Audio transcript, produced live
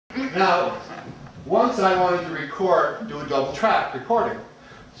Now, once I wanted to record, do a double track recording.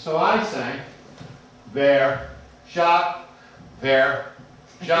 So I sang, ver, shot,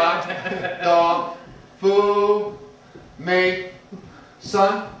 dog, foo, mate,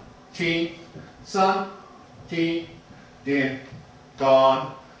 sun, teen, din,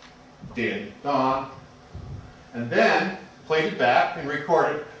 dawn, and then played it back and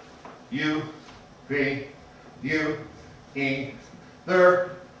recorded you, green, you, ing,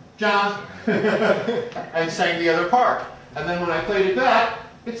 there, John, and sang the other part. And then when I played it back,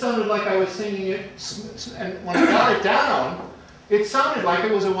 it sounded like I was singing it, and when I got it down, it sounded like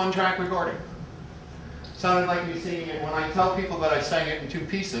it was a one-track recording. It sounded like me singing it. When I tell people that I sang it in two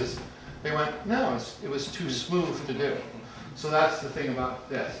pieces, they went, no, it was too smooth to do. So that's the thing about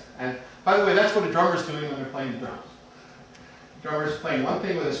this. And by the way, that's what a drummer's doing when they're playing the drums. The drummer's playing one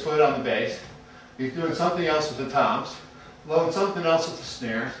thing with his foot on the bass, he's doing something else with the toms, blowing something else with the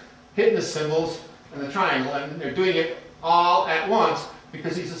snares, hitting the cymbals and the triangle, and they're doing it all at once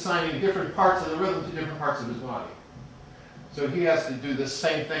because he's assigning different parts of the rhythm to different parts of his body. So he has to do the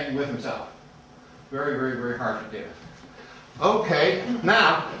same thing with himself. Very, very, very hard to do. Okay,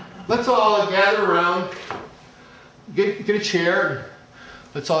 now let's all gather around, get a chair,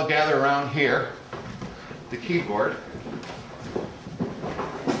 let's all gather around here, the keyboard.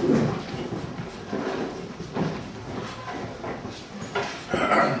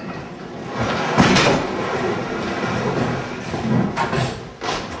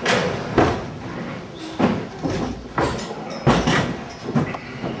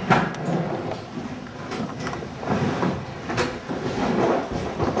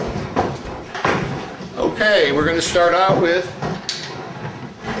 Okay, we're going to start out with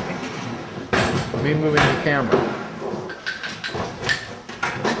me moving the camera.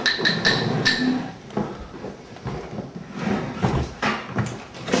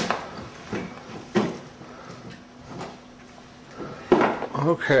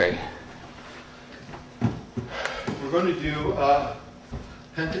 Okay. We're going to do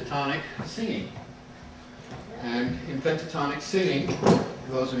pentatonic singing. And in pentatonic singing, for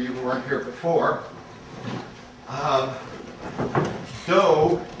those of you who weren't here before,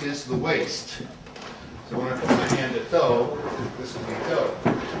 do is the waist. So when I put my hand at do, this will be do.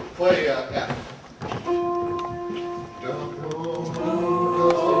 Play F.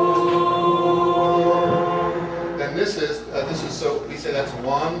 Then this is so we say that's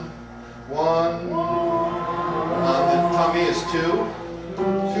one. The tummy is two.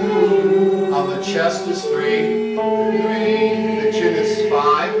 On the chest is three. The chin is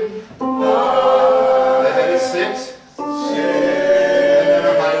five. The head is six. And then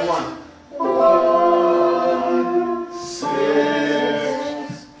a high one.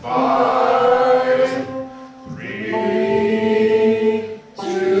 6, 5, 3,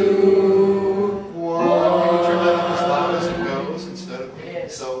 2, 1. Can you turn that up as loud as it goes instead of me?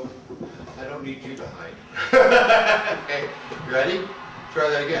 So I don't need you to hide. Okay, you ready? Try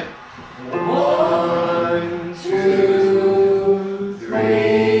that again. 1, 2,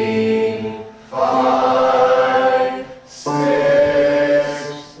 3, 5,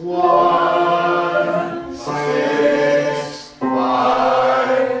 6, 1, 6,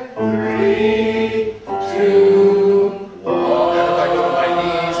 5, 3, 2, 1. And if I go to my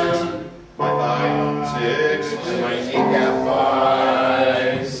knees, it's my thigh, 6, and my kneecap,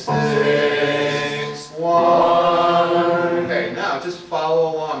 5, 6, 1. Okay, now just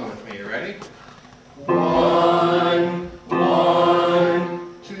follow along with me. You ready? 1,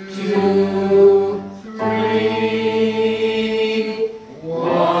 1, 2, 3,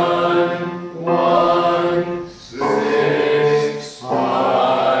 1, 1, 6,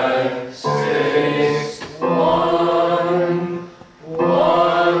 5, 6, 1,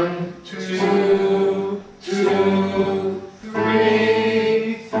 1, 2, 2,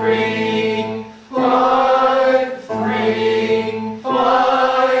 3, 3, 5, 3,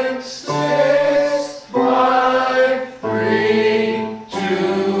 5, 6, 5, 3,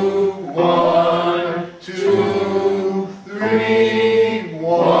 2, 1, 2, 3,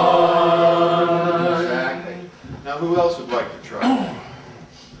 1. Exactly. Now who else would like to try?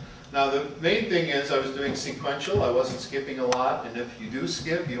 Now the main thing is I was doing sequential. I wasn't skipping a lot. And if you do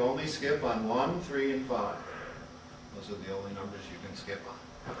skip, you only skip on 1, 3, and 5. Those are the only numbers you can skip on.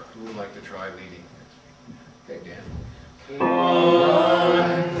 Who would like to try leading? Okay, Dan.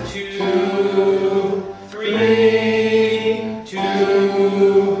 1, 2, 3,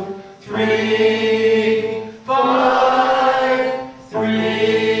 2, 3, 5,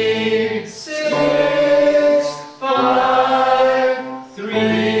 3, 6, 5,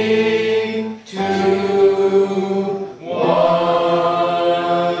 3, 2,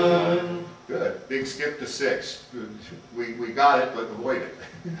 1. we'd skip to 6. We got it, but avoid it.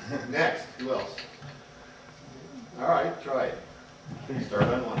 Next, who else? All right, try it. Start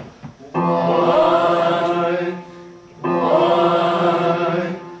on 1. 1,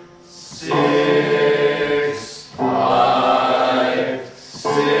 1, 6, 5,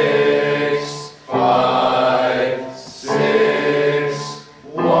 6, 5, 6,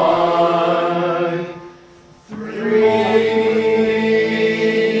 1,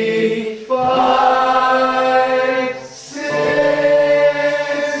 3, 5,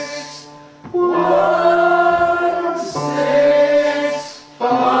 6, 1, 6,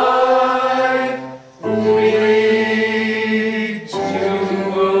 5, 3,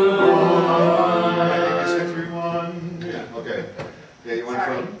 2, 1. I think I said 3, 1. Yeah, okay. Yeah, you went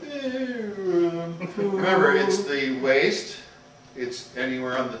from. Remember, it's the waist, it's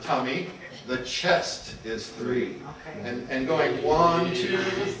anywhere on the tummy. The chest is 3. Okay. And going 1, 2,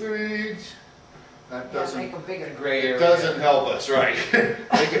 3, that doesn't. Make them bigger. Gray area. Doesn't help us, right?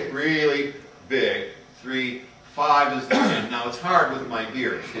 Make it really big. 3, 5 is the chin. Now it's hard with my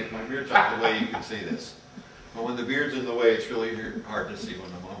beard. If my beard's out of the way, you can see this. But when the beard's in the way, it's really hard to see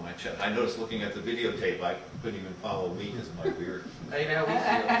when I'm on my chest. I noticed looking at the videotape, I couldn't even follow me because of my beard. Now you know how we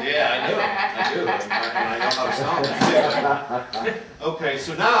feel. Yeah, I do. And I know how it sounds too. Okay,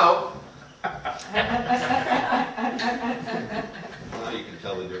 so now. Well, you can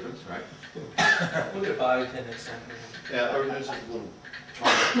tell the difference, right? Look at body tendons. Yeah, or there's a little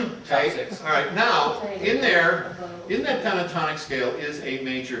Top okay. 6. All right, now in there, in that pentatonic scale is a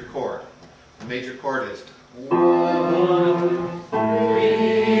major chord. The major chord is 1,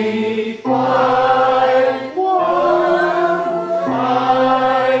 3, 5, 1,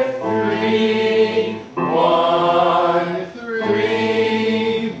 5, 3, 1,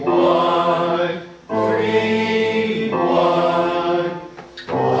 3, 1, 3, 1,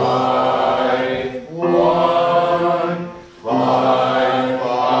 5, 1, 5,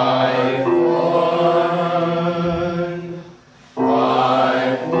 5, 1, 5,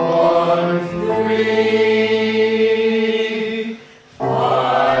 1, 3,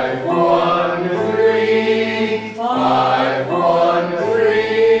 5, 1, 3, 5, 1,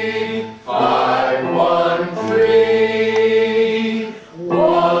 3, 5, 1, 3,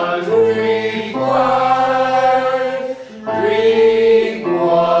 1, 3, 5, 3,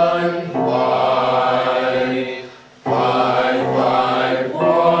 1, 5, 5, 5,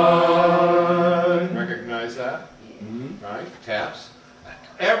 1. Recognize that? Right? Taps.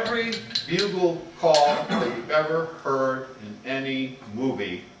 Every bugle call that you've ever heard in any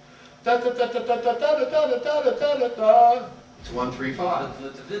movie, da da da da da da da da da da da da da. It's 1, 3, 5.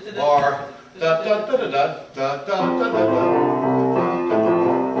 Or da da da da da da da da da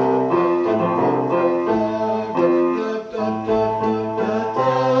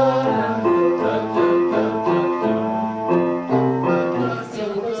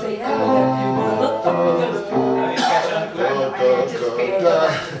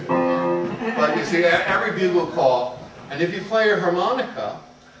But you see, every bugle call, and if you play a harmonica,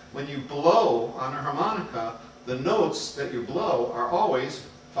 when you blow on a harmonica, the notes that you blow are always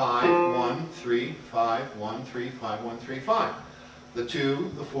 5, 1, 3, 5, 1, 3, 5, 1, 3, 5. The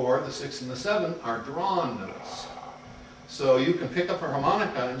 2, the 4, the 6, and the 7 are drawn notes. So you can pick up a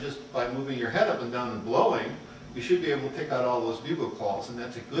harmonica and just by moving your head up and down and blowing, you should be able to pick out all those bugle calls, and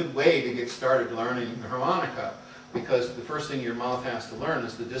that's a good way to get started learning the harmonica, because the first thing your mouth has to learn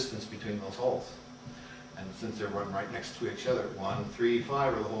is the distance between those holes. And since they run right next to each other, 1, 3,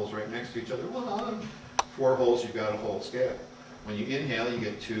 5 are the holes right next to each other. 1, 4 holes, you've got a whole scale. When you inhale, you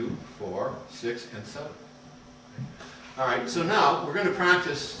get 2, 4, 6, and 7. All right, so now we're going to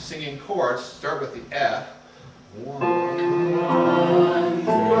practice singing chords. Start with the F. 1, 3,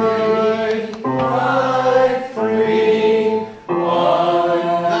 5, 3, 1.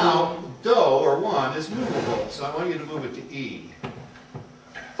 Now, do or 1 is movable, so I want you to move it to E.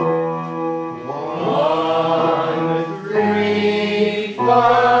 1, 3,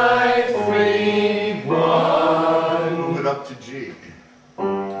 5, 3, 1. Move it up to G.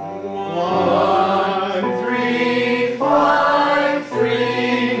 1, 3, 5,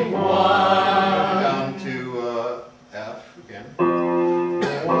 3, 1. Down to F again.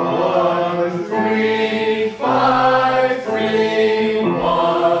 1, 3, 5, 3,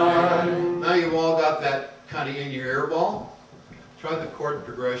 1. Now you've all got that kind of in your ear ball. Try the chord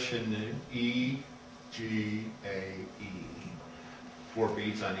progression in E, G, A, E. 4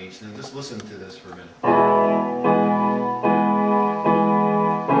 beats on each. Now just listen to this for a minute.